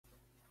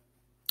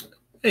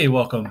Hey,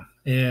 welcome,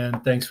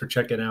 and thanks for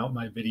checking out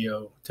my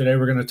video. Today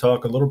we're going to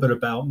talk a little bit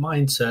about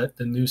Mindset,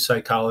 the New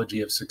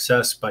Psychology of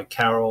Success by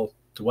Carol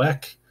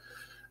Dweck,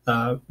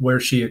 where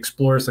she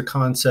explores the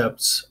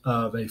concepts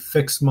of a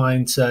fixed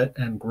mindset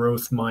and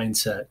growth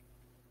mindset.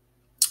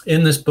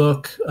 In this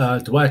book,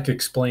 Dweck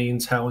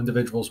explains how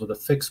individuals with a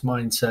fixed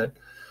mindset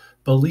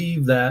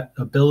believe that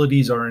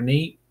abilities are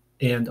innate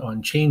and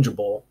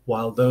unchangeable,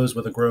 while those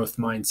with a growth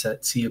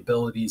mindset see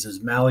abilities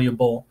as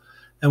malleable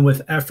and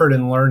with effort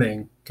and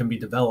learning can be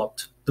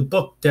developed. The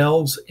book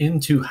delves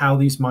into how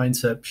these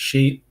mindsets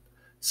shape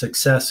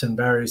success in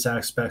various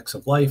aspects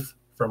of life,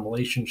 from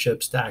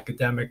relationships to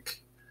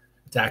academics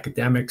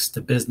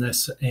to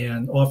business,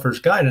 and offers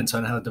guidance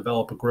on how to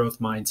develop a growth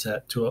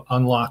mindset to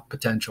unlock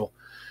potential.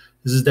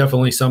 This is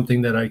definitely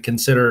something that I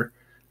consider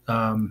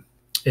in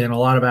a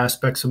lot of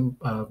aspects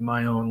of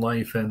my own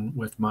life and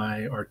with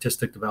my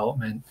artistic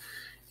development.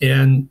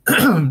 And,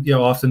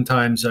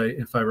 oftentimes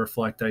if I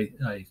reflect,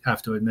 I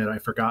have to admit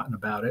I've forgotten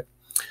about it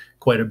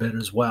quite a bit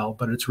as well,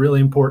 but it's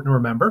really important to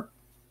remember.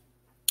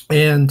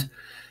 And,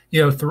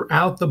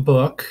 throughout the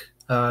book,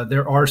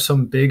 there are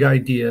some big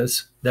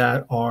ideas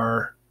that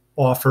are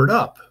offered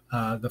up.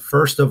 The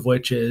first of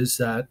which is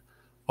that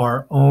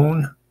our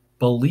own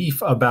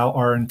belief about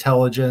our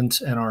intelligence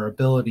and our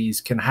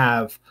abilities can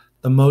have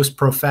the most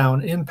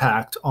profound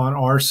impact on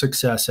our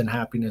success and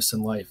happiness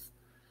in life.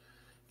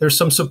 There's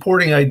some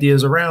supporting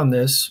ideas around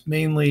this,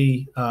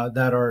 mainly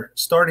that our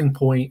starting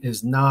point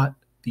is not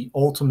the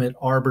ultimate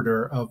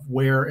arbiter of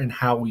where and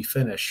how we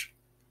finish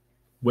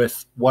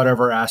with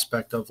whatever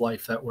aspect of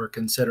life that we're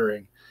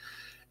considering.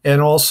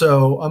 And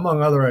also,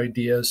 among other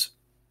ideas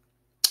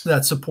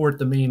that support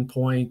the main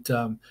point,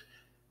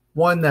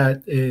 one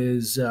that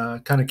is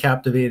kind of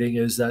captivating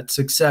is that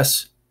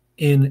success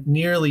in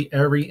nearly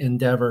every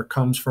endeavor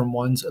comes from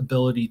one's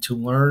ability to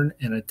learn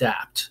and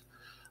adapt.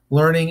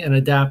 Learning and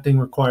adapting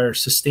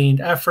requires sustained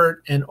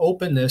effort and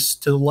openness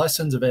to the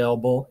lessons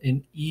available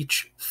in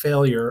each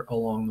failure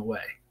along the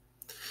way.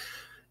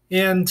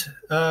 And,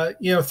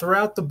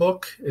 throughout the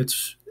book,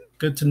 it's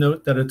good to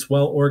note that it's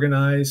well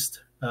organized.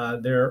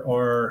 There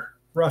are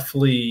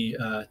roughly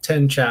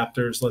 10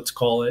 chapters, let's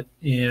call it.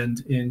 And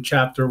in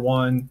chapter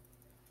 1,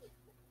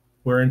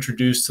 we're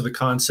introduced to the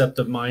concept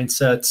of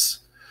mindsets,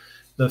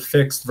 the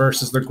fixed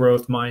versus the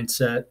growth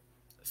mindset,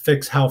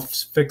 how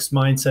fixed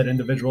mindset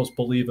individuals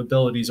believe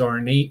abilities are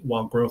innate,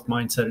 while growth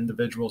mindset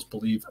individuals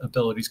believe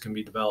abilities can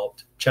be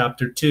developed.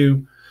 Chapter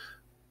 2,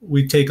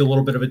 we take a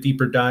little bit of a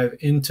deeper dive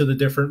into the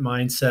different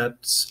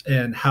mindsets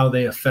and how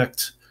they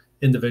affect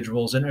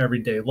individuals in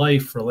everyday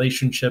life,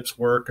 relationships,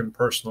 work, and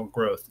personal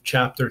growth.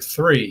 Chapter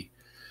 3,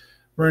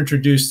 we're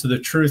introduced to the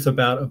truth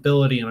about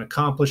ability and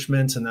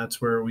accomplishments, and that's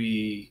where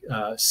we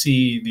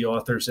see the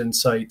author's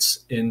insights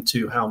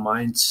into how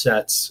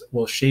mindsets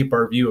will shape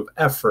our view of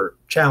effort,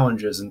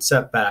 challenges, and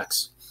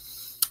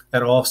setbacks,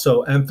 and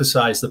also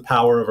emphasize the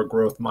power of a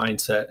growth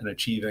mindset in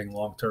achieving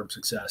long-term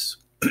success.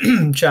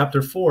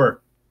 Chapter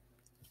 4,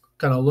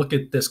 kind of look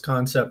at this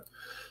concept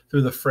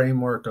through the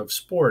framework of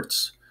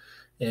sports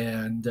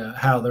and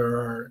how there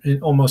are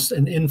almost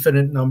an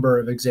infinite number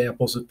of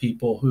examples of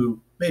people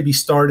who maybe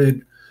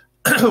started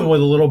with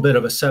a little bit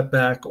of a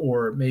setback,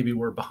 or maybe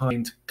we're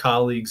behind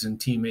colleagues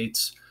and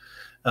teammates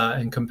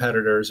and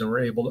competitors, and we're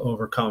able to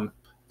overcome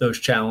those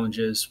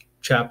challenges.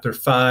 Chapter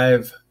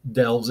 5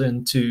 delves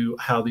into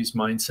how these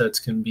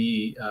mindsets can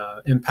be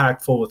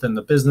impactful within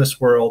the business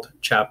world.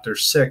 Chapter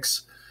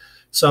 6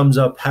 sums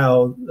up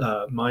how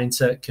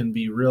mindset can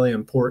be really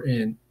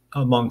important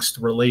amongst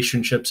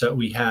relationships that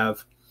we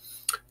have.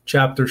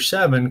 Chapter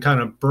 7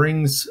 kind of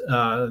brings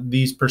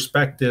these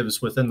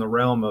perspectives within the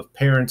realm of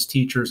parents,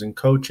 teachers, and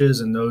coaches,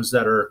 and those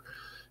that are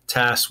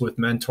tasked with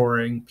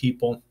mentoring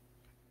people.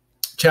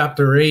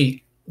 Chapter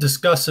 8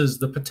 discusses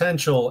the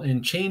potential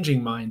in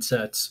changing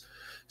mindsets.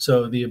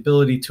 So the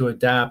ability to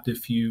adapt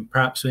if you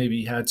perhaps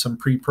maybe had some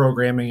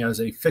pre-programming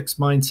as a fixed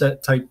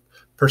mindset type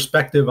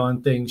perspective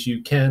on things,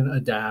 you can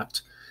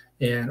adapt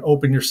and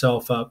open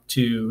yourself up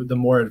to the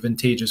more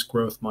advantageous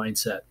growth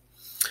mindset.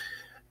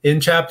 In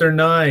chapter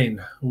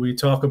 9, we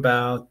talk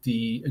about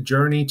the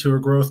journey to a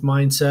growth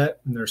mindset,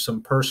 and there's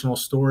some personal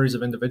stories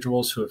of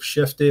individuals who have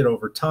shifted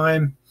over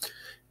time.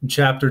 And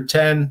chapter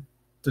 10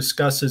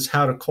 discusses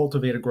how to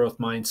cultivate a growth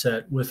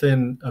mindset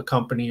within a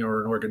company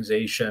or an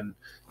organization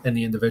and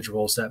the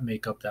individuals that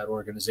make up that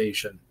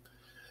organization.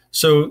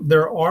 So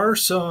there are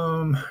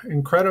some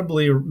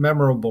incredibly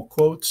memorable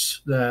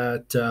quotes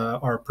that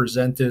are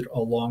presented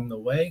along the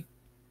way.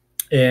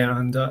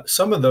 And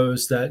some of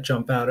those that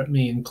jump out at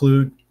me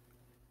include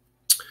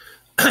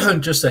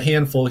just a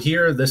handful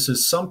here. This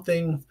is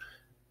something,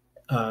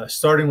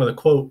 starting with a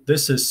quote,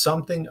 "This is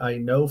something I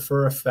know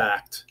for a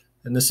fact,"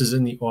 and this is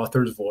in the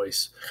author's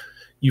voice.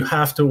 "You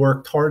have to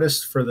work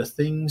hardest for the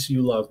things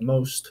you love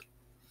most."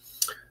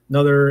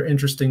 Another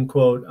interesting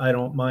quote, "I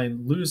don't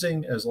mind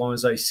losing as long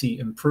as I see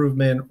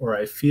improvement or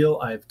I feel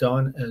I've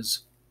done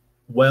as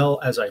well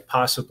as I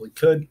possibly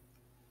could."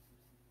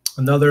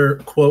 Another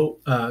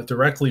quote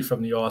directly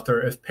from the author,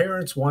 "If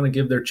parents want to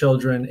give their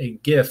children a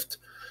gift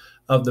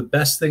the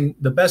best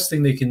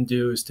thing they can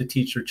do is to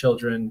teach their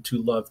children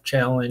to love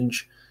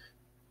challenge,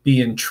 be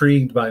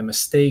intrigued by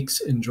mistakes,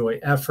 enjoy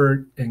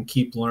effort, and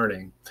keep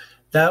learning.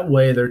 That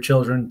way, their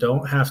children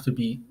don't have to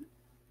be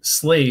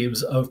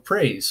slaves of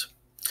praise.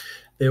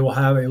 They will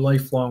have a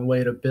lifelong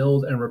way to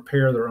build and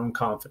repair their own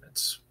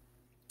confidence.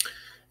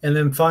 And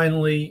then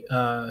finally,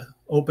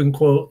 open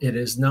quote, it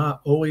is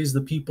not always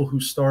the people who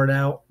start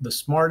out the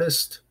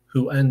smartest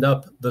who end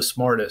up the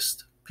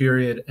smartest,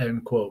 period,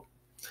 end quote.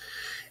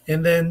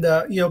 And then,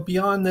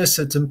 beyond this,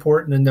 it's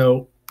important to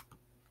note,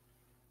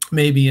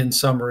 maybe in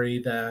summary,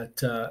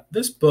 that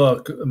this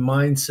book,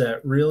 Mindset,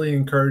 really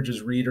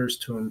encourages readers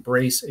to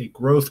embrace a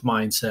growth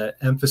mindset,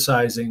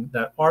 emphasizing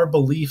that our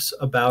beliefs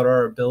about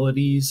our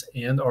abilities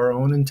and our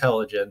own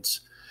intelligence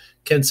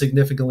can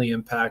significantly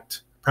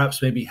impact,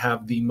 perhaps maybe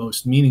have the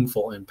most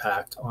meaningful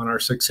impact on our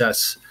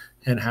success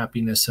and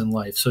happiness in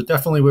life. So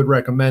definitely would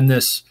recommend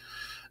this,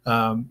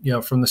 from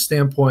the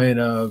standpoint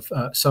of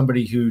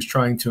somebody who's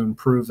trying to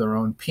improve their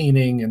own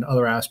painting and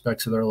other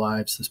aspects of their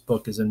lives. This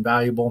book is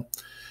invaluable.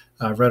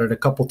 I've read it a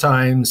couple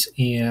times,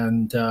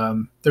 and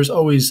there's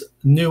always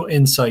new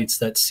insights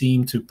that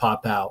seem to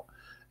pop out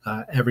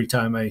every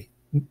time I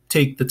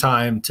take the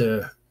time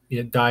to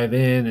dive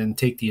in and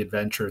take the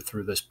adventure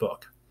through this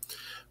book.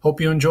 Hope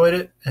you enjoyed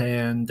it,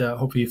 and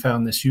hope you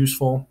found this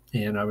useful.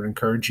 And I would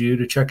encourage you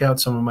to check out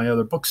some of my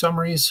other book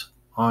summaries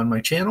on my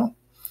channel.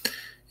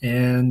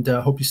 And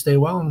hope you stay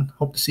well, and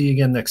hope to see you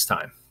again next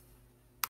time.